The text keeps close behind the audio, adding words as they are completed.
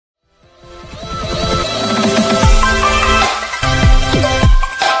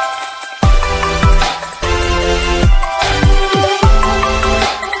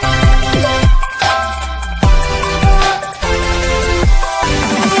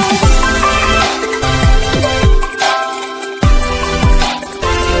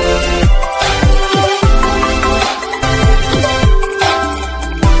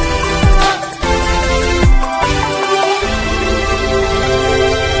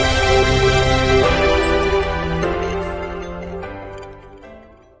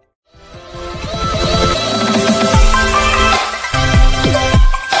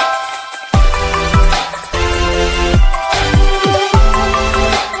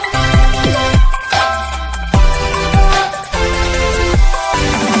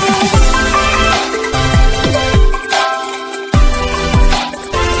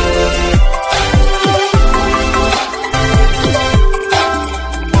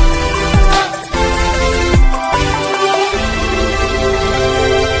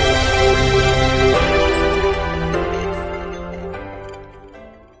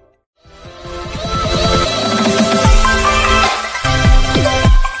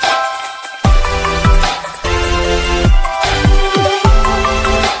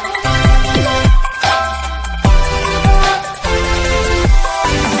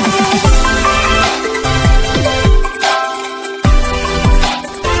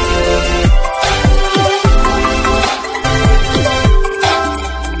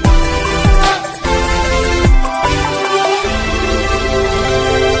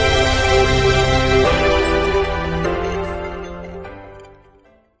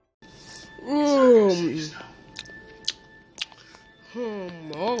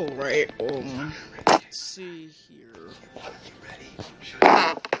Alright, let's see here.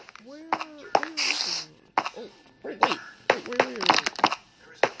 Where is it? Oh, wait.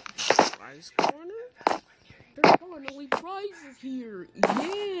 Prize corner? There's finally prizes here.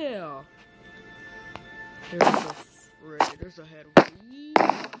 Yeah! There's a head of me,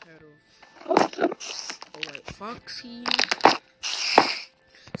 alright, Foxy.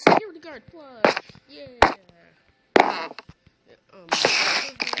 Security guard plus, yeah.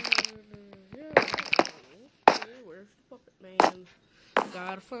 Where's the puppet man?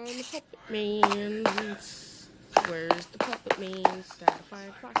 Gotta find the puppet man. Where's the puppet man? Gotta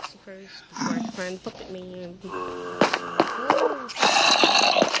find Foxy first before I can find the puppet man.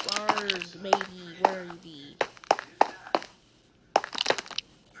 Large baby, where are you?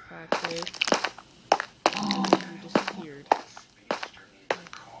 Foxy, you disappeared.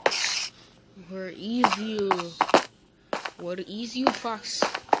 Where is you? What is you, Foxy?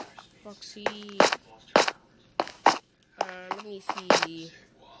 Let me see.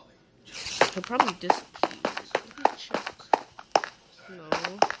 He'll probably disappear. Let me check. No.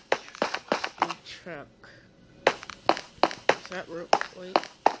 Let me check. Is that real? Wait.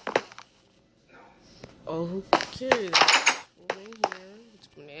 Okay. Let's go in here. It's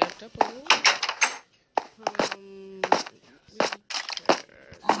been amped up a little.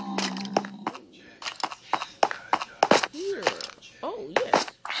 Here. Oh, yes.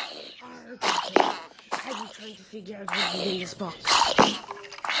 I've been trying to figure out what's in this box.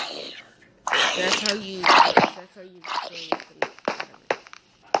 That's how you go with them.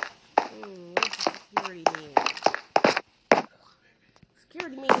 Where's the security man?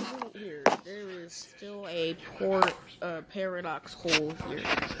 Security man isn't here. There is still a paradox hole here.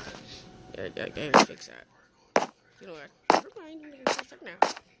 I gotta fix that. You know what? Never mind, I'm gonna fix it now.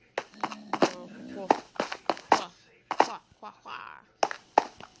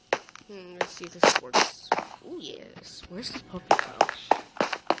 Let's see if this works. Oh yes. Where's the puppet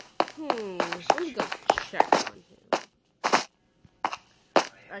though? Let me go check on him.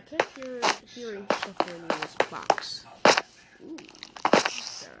 I kept hearing stuff in this box. Ooh.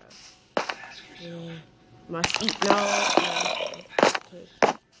 Must eat. No. Okay.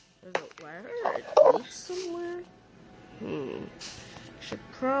 There's a ladder. Eat somewhere. Should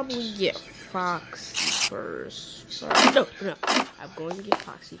probably get Foxy first. No. I'm going to get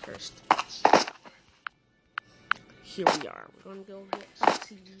Foxy first. Here we are. We're gonna go get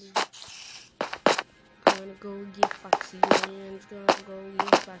Foxy. Gonna go get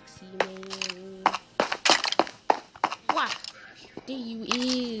Foxy man. What? There you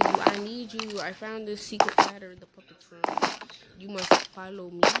is. I need you. I found this secret ladder in the puppet's room. You must follow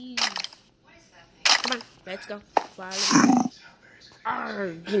me. Come on, let's go. Follow me.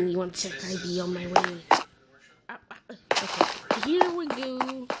 Give me 1 sec. I'll be on my way. Okay, here we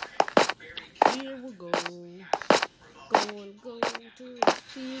go. Going to the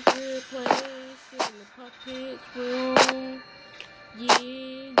secret place in the puppet's room.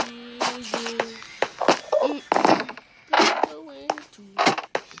 Yeah. Going to the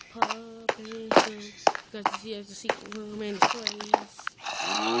puppet's room. Because he has a secret room in the place.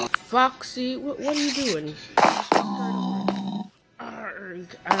 Foxy, what are you doing?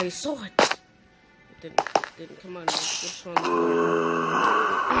 I saw it. It didn't come on. Which one?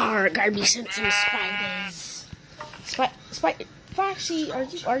 Gotta be sensing spiders. Foxy,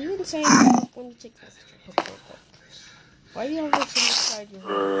 are you insane? Let me take this. Why do you have this inside your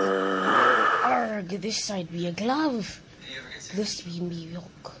hand? This side be a glove. This be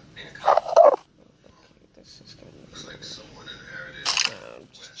milk. Okay, this is gonna be like someone inherited. I'm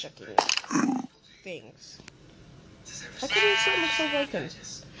just checking things. How can you say it looks so broken?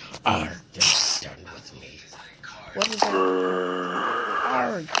 They're done with me. What is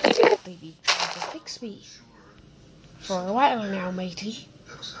that? They be trying to fix me. For a while now, matey.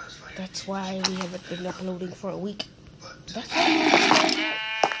 That's why we haven't been uploading for a week. That's why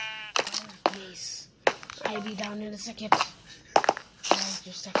we yes. I'll be down in a second. I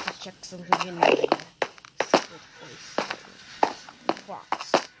just have to check something in my secret place.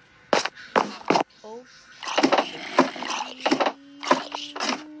 Box. Oh.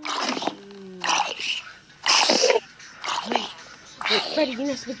 Wait, Freddy, you're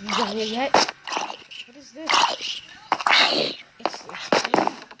not supposed to be down here yet. What is this? It's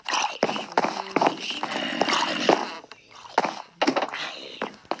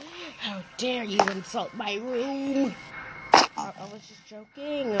How dare you insult my room? I was just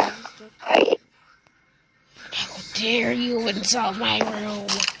joking. How dare you insult my room?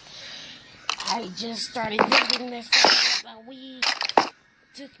 I just started using this for a week. It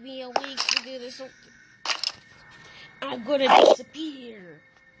took me a week to do this. I'm gonna disappear.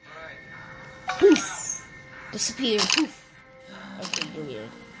 Poof! Disappeared. Poof! Okay, weird.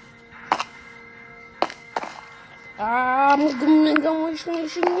 I'm gonna go with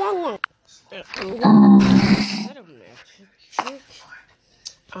magic.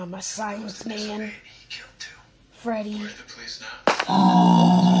 I'm a science man. Freddy.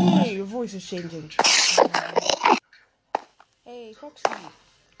 Hey, your voice is changing. Hey, Foxy.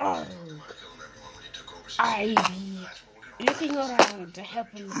 I be looking around to help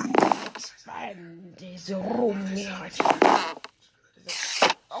him expand his room.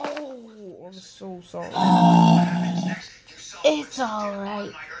 Oh, I'm so sorry. It's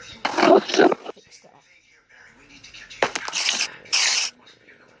alright. Fix that.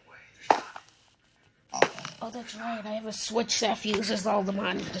 Oh, that's right. I have a switch that fuses all the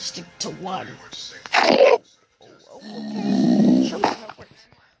monitors to one. Okay. Show me how it works.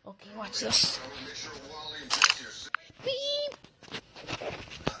 Okay, watch this. Beep.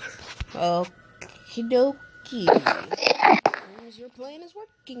 Okie dokie. Your plan is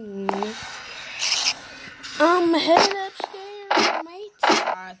working. I'm headed upstairs, mate.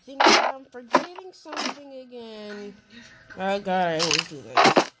 I think I'm forgetting something again. Oh god, I always do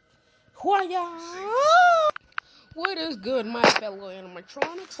this. What is good, my fellow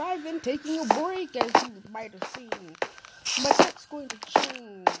animatronics? I've been taking a break, as you might have seen. But that's going to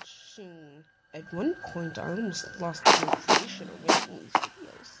change soon. At one point, I almost lost the motivation of making these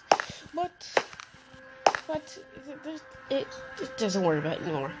videos. But it doesn't worry about it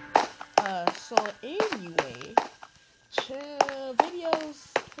anymore. So anyway, videos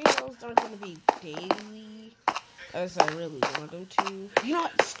aren't going to be daily, as I really want them to. You know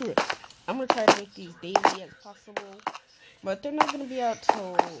what? Screw it. I'm going to try to make these daily as possible, but they're not going to be out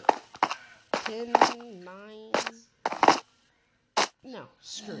till 10, 9. No,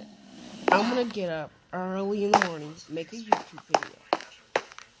 screw it. I'm going to get up early in the morning, make a YouTube video.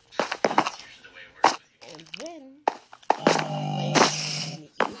 And then, in the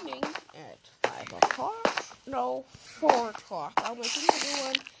evening at 5 o'clock, no, 4 o'clock, I'll make another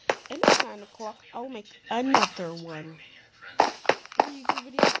one. And at 9 o'clock, I'll make another one. 3 YouTube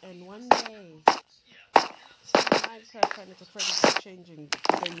videos in one day. Minecraft Financial Freddy's is changing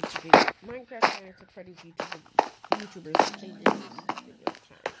their YouTube videos. Minecraft Financial Freddy's YouTubers are changing their YouTube video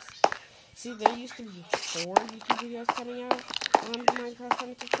times. See, there used to be 4 YouTube videos coming out on the Minecraft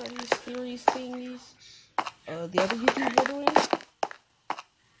Financial Freddy's series thingies. The other YouTubers are doing.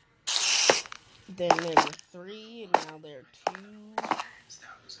 Then there were 3, and now there are 2.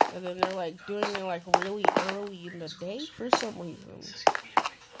 And then they're like doing it like really early in the day for some reason.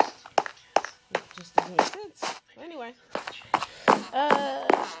 It just doesn't make sense. Anyway,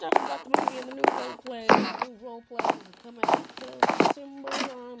 stuff about the movie and the new roleplay. The new roleplay is coming out till December.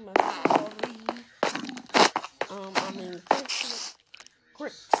 I'm in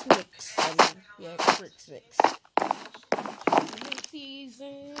Crixmix.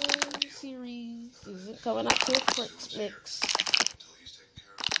 The new series isn't coming out till Crixmix.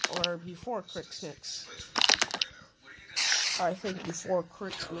 Or before Crixmix. I think before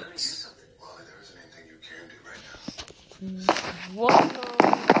Crixmix. What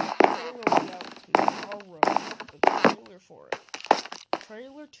trailer will be out tomorrow? The trailer for it.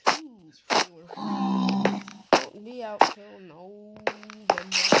 Trailer 2. Trailer 3. Won't be out till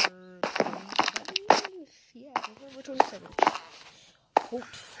November 27th. Yeah, November 27th.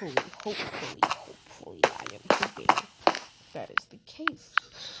 Hopefully, I am hoping that is the case.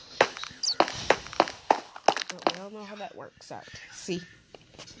 But we all know how that works out. See?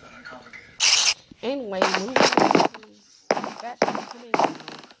 Anyway, movies, that's coming out.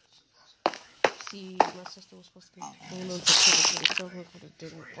 See, my sister was supposed to be going on to September, but it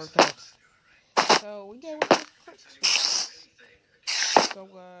didn't work out. So we go with Christmas. So,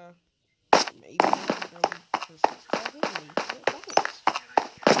 maybe it'll be Christmas present, maybe it won't.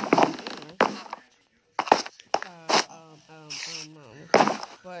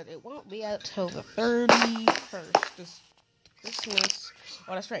 But it won't be out till the 31st. This Christmas.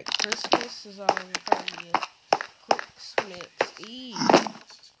 Oh, that's right. Christmas is on the 30th. Christmas Eve.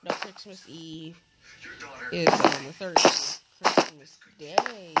 No, Christmas Eve is on the 30th. Christmas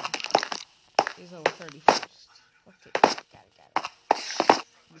Day is on the 31st. Okay, got it.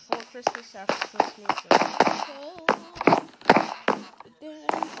 Before Christmas, after Christmas, but then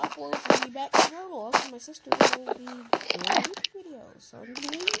uploads will be back to normal. Also, my sister will be doing videos on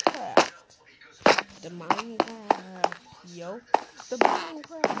Minecraft. The Minecraft. The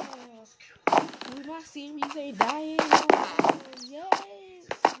Minecraft. My series ain't dying. Yes.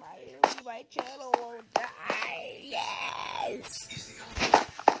 My channel won't die. Yes.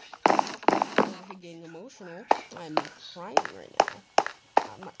 I'm getting emotional. I'm crying right now.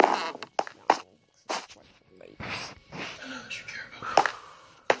 I'm not old. No, it's like late.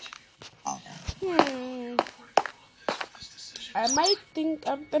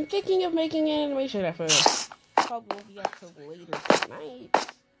 I'm thinking of making an animation episode. Probably won't be up till later tonight.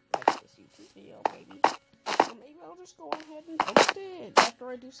 Like this YouTube video, maybe. Or maybe I'll just go ahead and post it after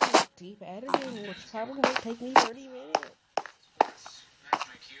I do some deep editing, which probably will take me 30 minutes.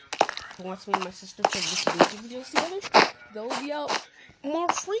 Once me and my sister put this YouTube videos together, they'll be out more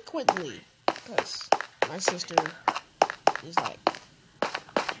frequently. Because my sister is like,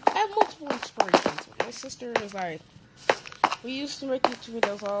 I have multiple inspirations. My sister is like, we used to make YouTube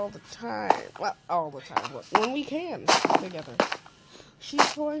videos all the time. Well, all the time, but when we can together.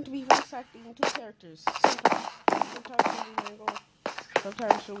 She's going to be voice acting two characters. Sometimes she'll be Mango,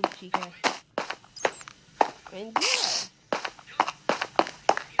 sometimes she'll be Chica. And yeah.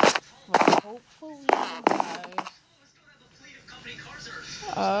 But hopefully, by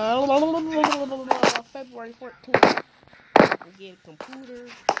February 14th, we get a computer.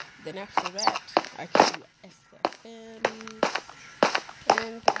 Then after that, I can do SFM.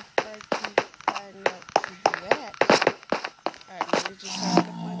 And after I can find out to do that, I just have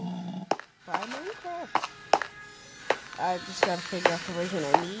the money buy Minecraft. I just gotta figure out the version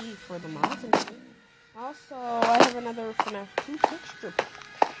I need for the mods and shit. Also, I have another FNAF 2 texture pack.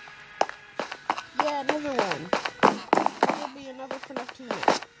 Yeah, another one. There will be another FNAF 2 now.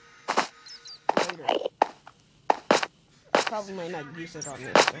 Later. I probably might not use it on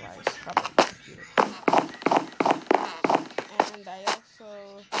this device. Probably on the computer. And I also...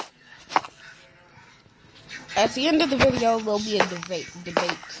 At the end of the video, there'll be a debate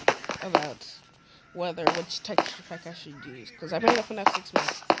about which texture pack I should use. Because I made a FNAF 6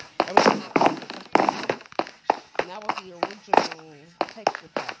 map. And that was the original texture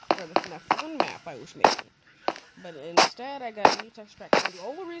pack for the FNAF 1 map I was making. But instead, I got a new texture pack. And the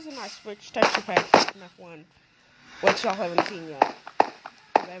only reason I switched texture packs for FNAF 1, which y'all haven't seen yet,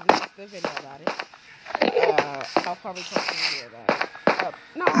 because I haven't made the video about it. I'll probably post a video about it.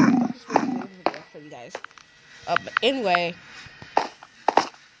 No, I'll just make a video for you guys. But anyway,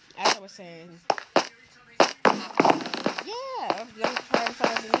 as I was saying, yeah, I'm gonna try to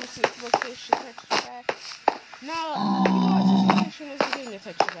find a new location texture pack. No, you know what location was getting a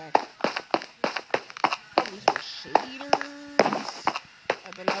texture pack? Probably some shaders,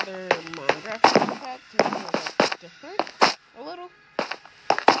 and another Minecraft texture pack to make it like different a little.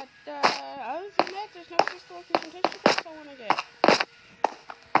 But other than that, there's no sister location texture packs I wanna get.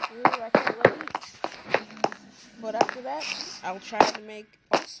 Ooh, I can't wait. But after that, I'll try to make...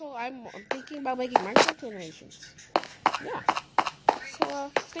 Also, I'm thinking about making Minecraft animations. Yeah.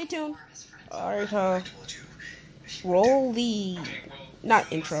 So, stay tuned. Alright, roll the...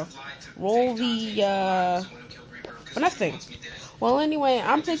 Not intro. Roll the, FNAF thing. Well, anyway,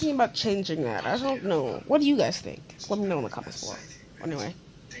 I'm thinking about changing that. I don't know. What do you guys think? Let me know in the comments below. Anyway,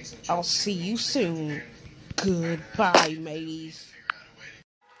 I'll see you soon. Goodbye, mateys.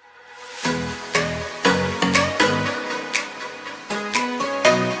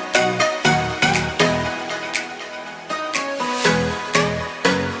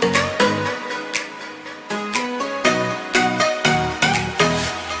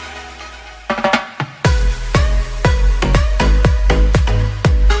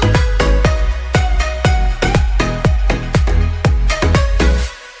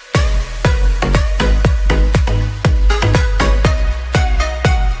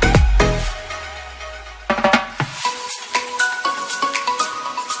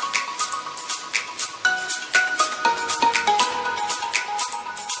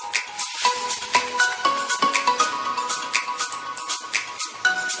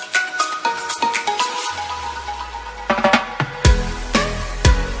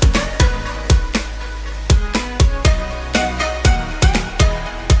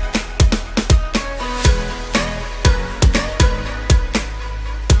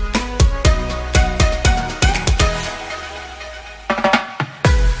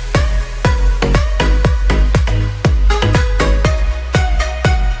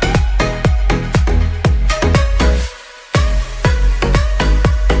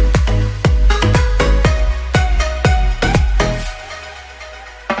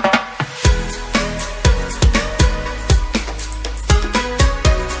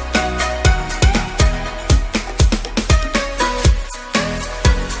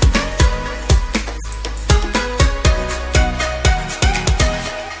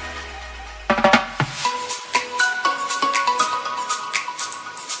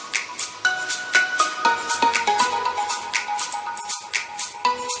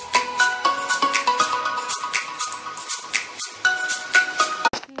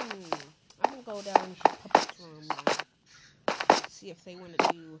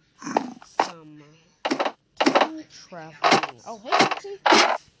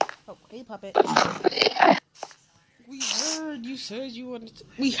 Hey, puppet. We heard you said you wanted to...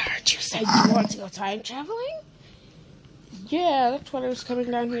 We heard you said you wanted to go time traveling? Yeah, that's what I was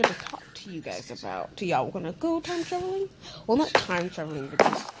coming down here to talk to you guys about. Do y'all want to go time traveling? Well, not time traveling, but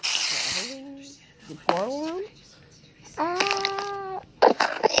just traveling the portal room?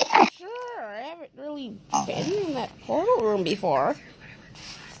 Sure. I haven't really been in that portal room before.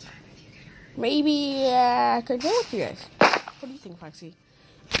 Maybe I could go with you guys. What do you think, Foxy?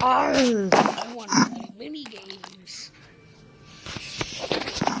 I want to play mini games.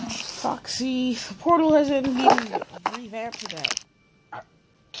 Foxy, the portal hasn't been revamped to that.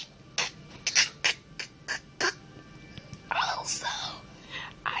 Also,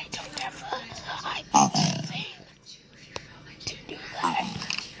 I don't have a high thing to do that.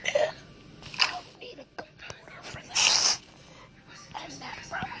 I'll need a computer for that. And that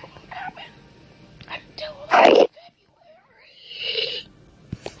probably won't happen until February.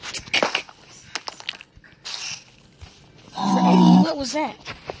 Freddy, what was that?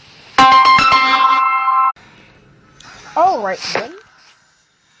 Alright, then.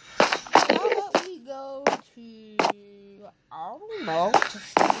 How about we go to... I don't know. To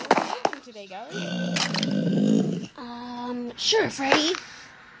today, guys. Sure, Freddy.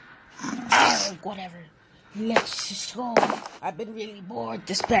 Whatever. Let's just go. I've been really bored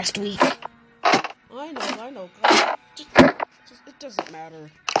this past week. I know. It doesn't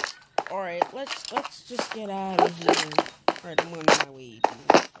matter. Alright, let's just get out of here. Alright, I'm on my way.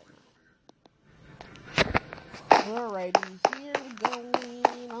 Alrighty, here we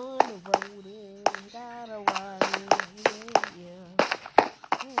going on the road and gotta ride. Yeah.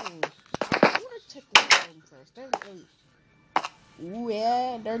 I wanna check the room first. 38. Ooh,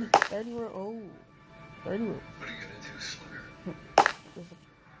 yeah, 30 room. Oh, 30 room. What are you gonna do, Slugger? There's a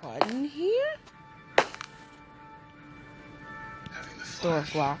button here?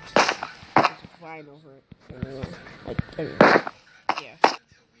 Door's locked. There's a vine over it. Anyway. Yeah.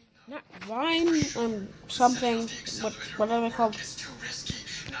 Not vine, something. What are they called?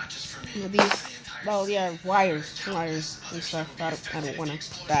 These. Oh yeah, wires and stuff. I don't wanna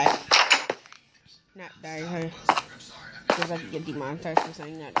die. Not die, because I could get demonetized for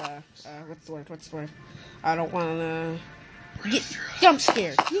saying that. What's the word? I don't wanna get jump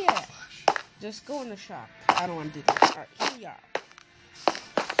scared. Yeah. Just go in the shop. I don't wanna do that. Alright, here we are.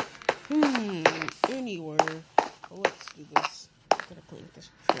 Anywhere. Well, let's do this. I'm gonna clean this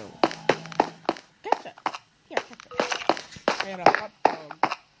film. Ketchup! Here, ketchup. I had a hot dog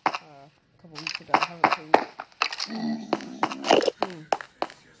a couple weeks ago. I haven't cleaned it.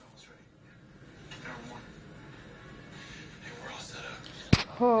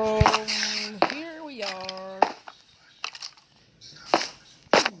 Here we are.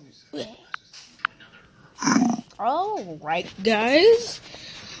 Alright, guys.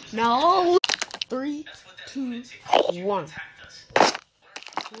 Now, 3, 2, 1.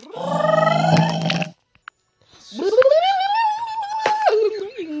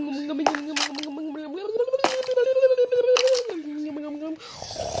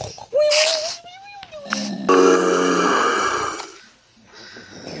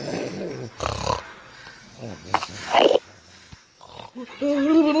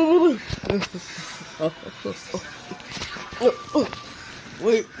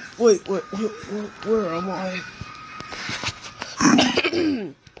 Wait, where am I?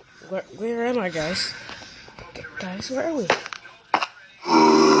 where am I, guys? Guys, where are we?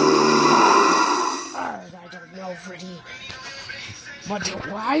 I don't know, Freddy. But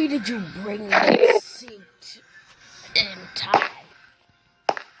why did you bring the suit and tie?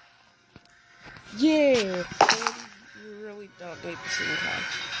 Yeah, you really don't need the suit and tie.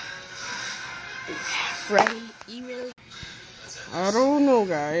 Freddy, you really... I don't know,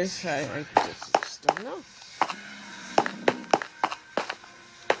 guys. I just don't know.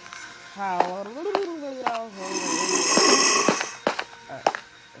 How?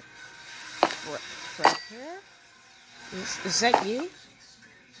 Fred here? Is that you?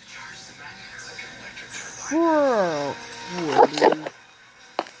 Freddy.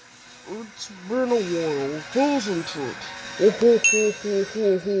 It's been a while, hasn't it?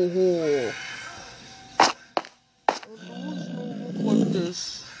 Like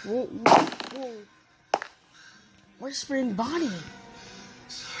this. Whoa. Where's Spring Bonnie?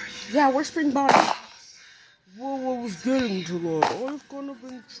 Yeah, where's Spring Bonnie? Well, I was getting to that. I've kind of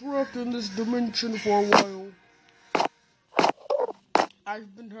been trapped in this dimension for a while.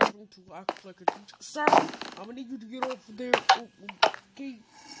 I've been having to act like a teacher. Sorry, I'm gonna need you to get off of there. Okay.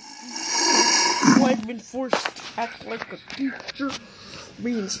 I've been forced to act like a teacher.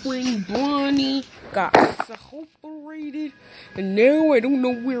 being Spring Bonnie got separated, and now I don't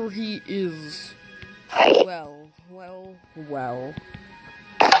know where he is. Well.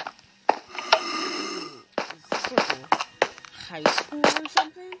 Is this like a high school or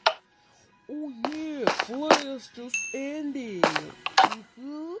something? Oh yeah, class just ended. Why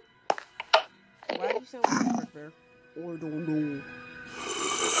do you sound like a bear? I don't know.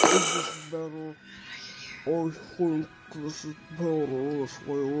 Is this better? I think this is better this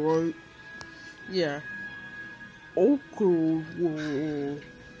way, right? Yeah. Okay,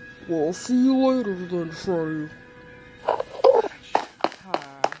 well, see you later then, Freddy.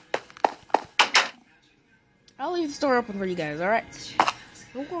 I'll leave the store open for you guys, alright?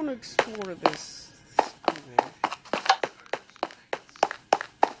 I'm gonna explore this school.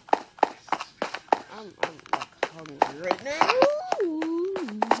 I'm like hungry right now. Ooh,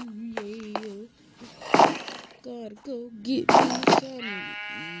 yeah. Gotta go get me something to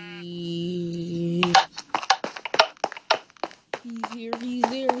eat. He's here, he's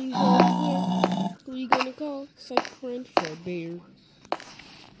there, he's over there. Who you gonna call? Such friend Fredbear.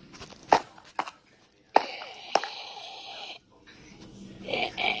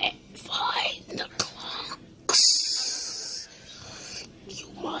 Find the clocks.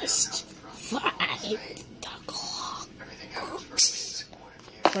 You must find the clocks.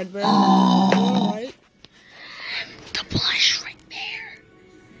 Fredbear, alright? The blush right there.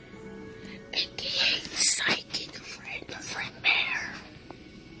 AKA psychic friend Fredbear.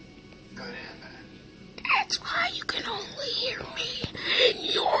 Good and bad. That's why you can only hear me in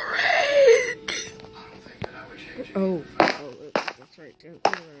your head. Oh, that's right.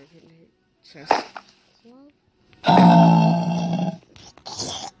 Chest.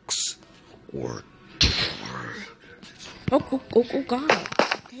 Clocks or oh, God.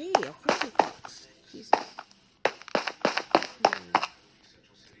 Okay, I'll find the clocks. Jesus.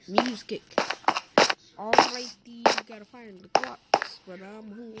 Music. Alrighty, you gotta find the clocks, but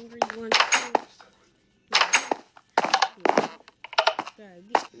I'm hungry once too. Gotta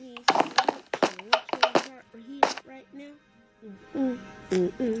get me some lunch. Which one's right here right now?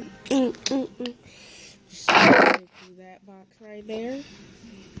 Just through that box right there.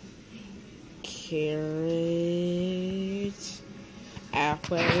 Carrot.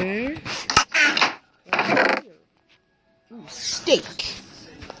 Apple. Ooh, steak.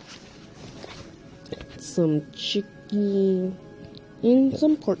 Some chicken. And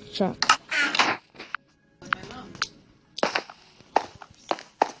some pork chop.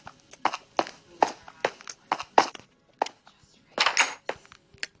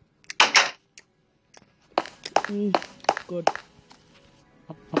 Good.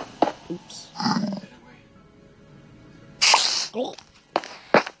 Oops. Oh.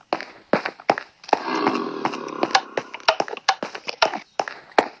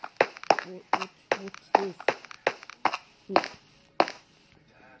 What's this?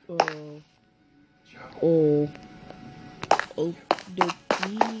 Oh,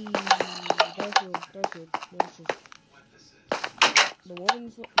 that's good. The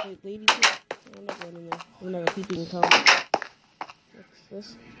woman's, the lady, I'm not going in there. I'm not a peeping Tom. What's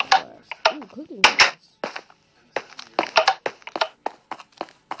this glass? Ooh, cooking glass.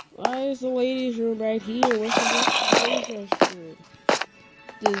 Why is the ladies' room right here? What's the ladies' restroom?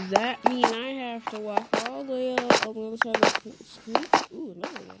 Does that mean I have to walk all the way up on the other side of the street? Ooh,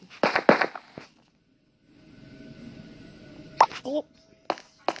 another one. Oh.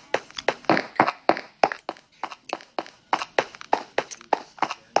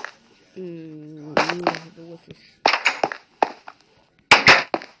 Delicious.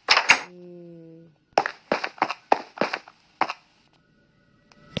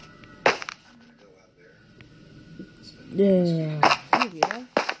 Yeah, here we are.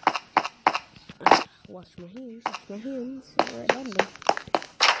 Wash my hands, right under.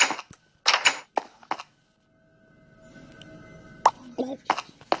 Oh.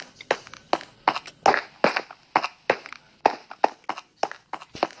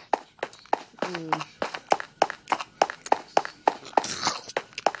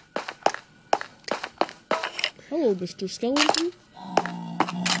 Hello, Mr. Skeleton.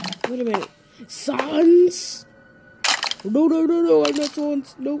 Wait a minute. Sans? No, I'm not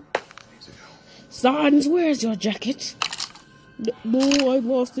Sans. No. Sans, where's your jacket? No, I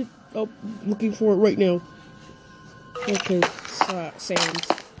lost it. I'm looking for it right now. Okay, Sans.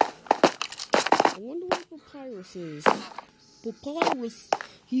 I wonder where Papyrus is. Papyrus,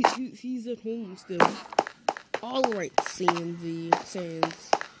 he's at home still. Alright,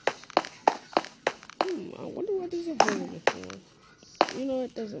 Sans. I wonder what there's a hole in it for. You know,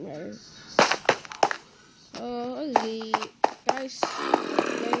 it doesn't matter. Okay. Guys.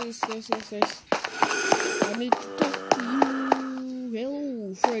 I need to talk to you.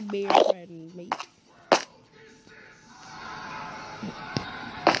 Hello, Fredbear friend, mate.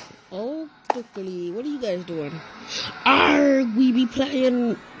 Oh, luckily, what are you guys doing? We be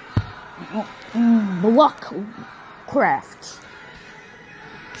playing Blockcraft.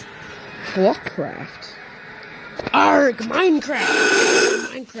 Minecraft.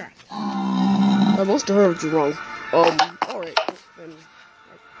 I must have heard you wrong. Alright, then I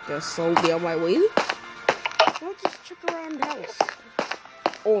guess I'll be on my way. I'll just check around the house.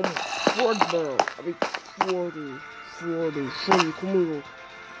 Fredbear. Freddy, come on.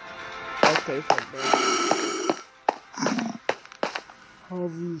 Okay, Fredbear.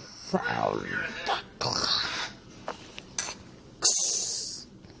 Have you found the clocks?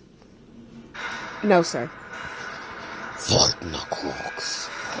 No, sir. Find the clocks.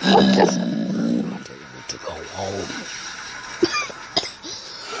 I'm not able to go home.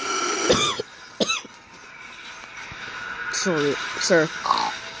 Sorry, sir.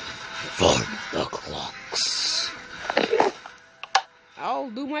 Find the clocks. I'll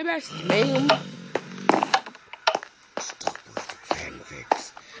do my best, ma'am. Stop with the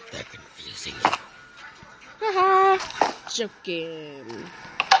fanfics. They're confusing you. Haha. Joking.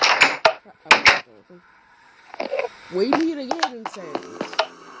 We meet again in Sands.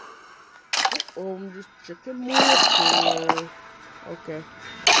 I'm just checking more. Okay.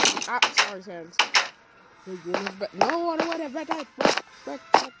 Sorry, Sands. No, I don't want that. Back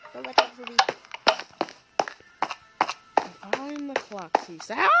for me. Find the clocks, he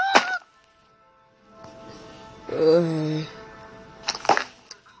said.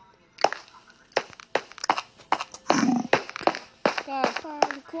 Gotta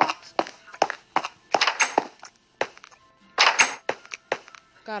find the clocks.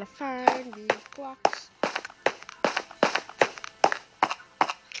 Gotta find these clocks.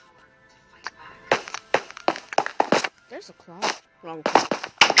 There's a clock. Wrong clock.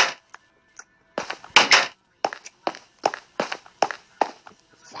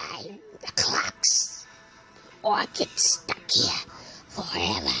 Find the clocks, or I get stuck here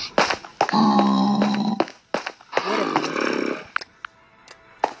forever.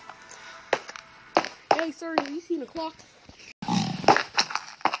 Hey, sir, have you seen a clock?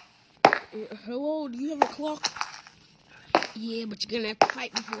 Hello, do you have a clock? Yeah, but you're gonna have to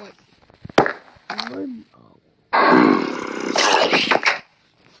fight me for it.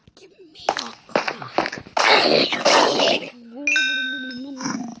 Give me a clock.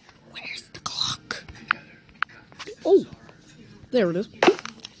 Where's the clock? Oh, there it is.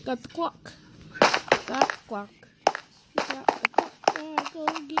 Got the clock. Got the clock. Go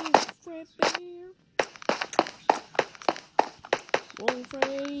get Fredbear. Wrong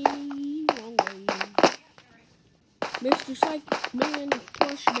way. Mr. Psychic Man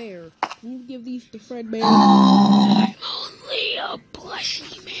Plush Bear. Can you give these to Fredbear? I'm only a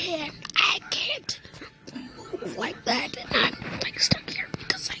plushy man. I can't move like that, and I'm like stuck here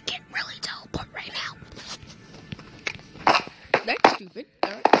because I can't really teleport right now. That's stupid.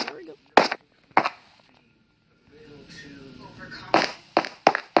 Alright, there we go.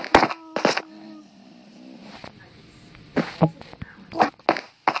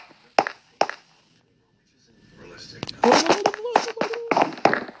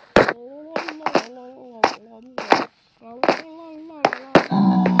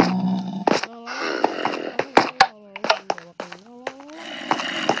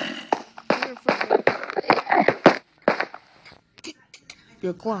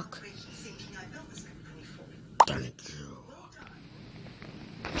 Your clock. Thank you.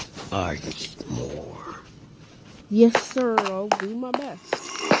 I need more. Yes, sir. I'll do my best.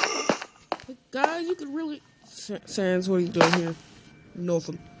 But guys, you could really... Sans, what are you doing here?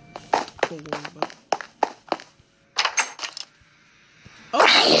 Nothing. Don't worry about it. Oh,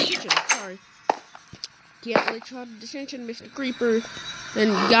 detention. Sorry. Can't really try the detention, Mr. Creeper.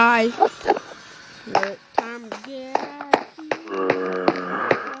 Then guy. Time to get out of here.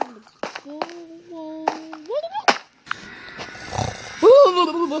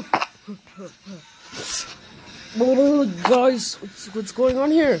 Guys, what's going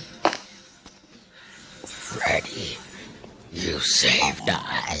on here? Freddy, you saved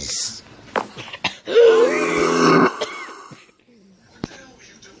us.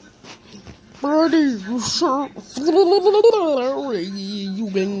 Freddy, you saved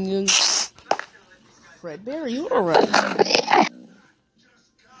Fredbear, you alright?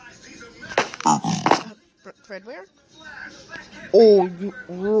 Fredbear? Oh, you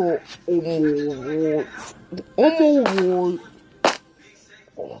alright.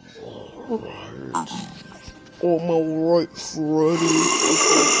 Alright, Freddy.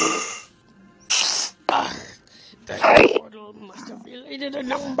 That portal must have related a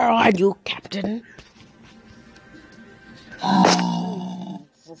number on you, Captain.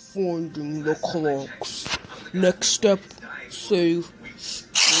 For finding the clocks. Next step, save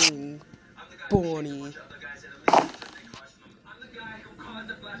Spring Bonnie.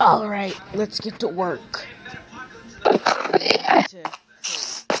 Alright, let's get to work.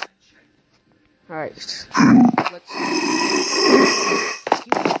 Alright, let's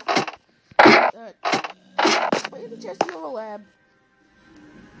wait to test your lab.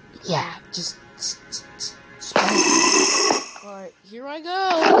 Yeah, just alright, here I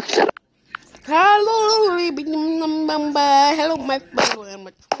go. Hello, my fellow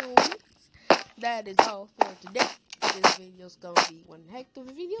animatronics. That is all for today. This video's gonna be one heck of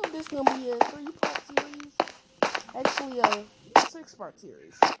a video. This is gonna be a 3-part series. Actually, a 6-part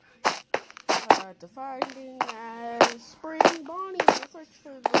series. To finding Spring Bonnie. Search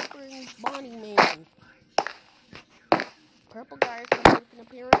for the Spring Bonnie man. Purple guy is gonna make an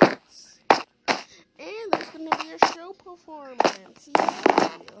appearance. And there's gonna be a show performance.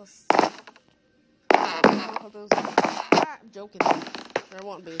 Yes. I'm joking. There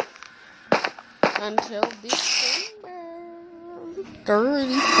won't be. Until December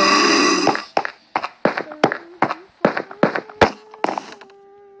 31st.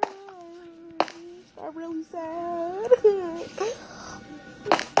 I'm really sad.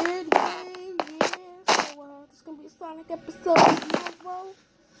 Anyway, yeah. So, this is gonna be a Sonic episode.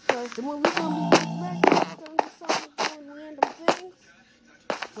 Because the movie's gonna be back. It's gonna be Sonic doing random things.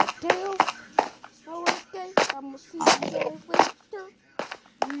 With tails. Alright, guys. I'm gonna see you guys later.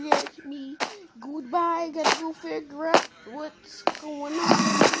 Let me goodbye. Gotta go figure out what's going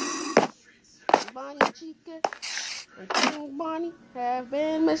on. Bonnie, Chica, and King Bonnie have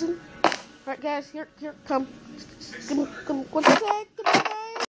been missing. Alright, guys, here, come, 1 second.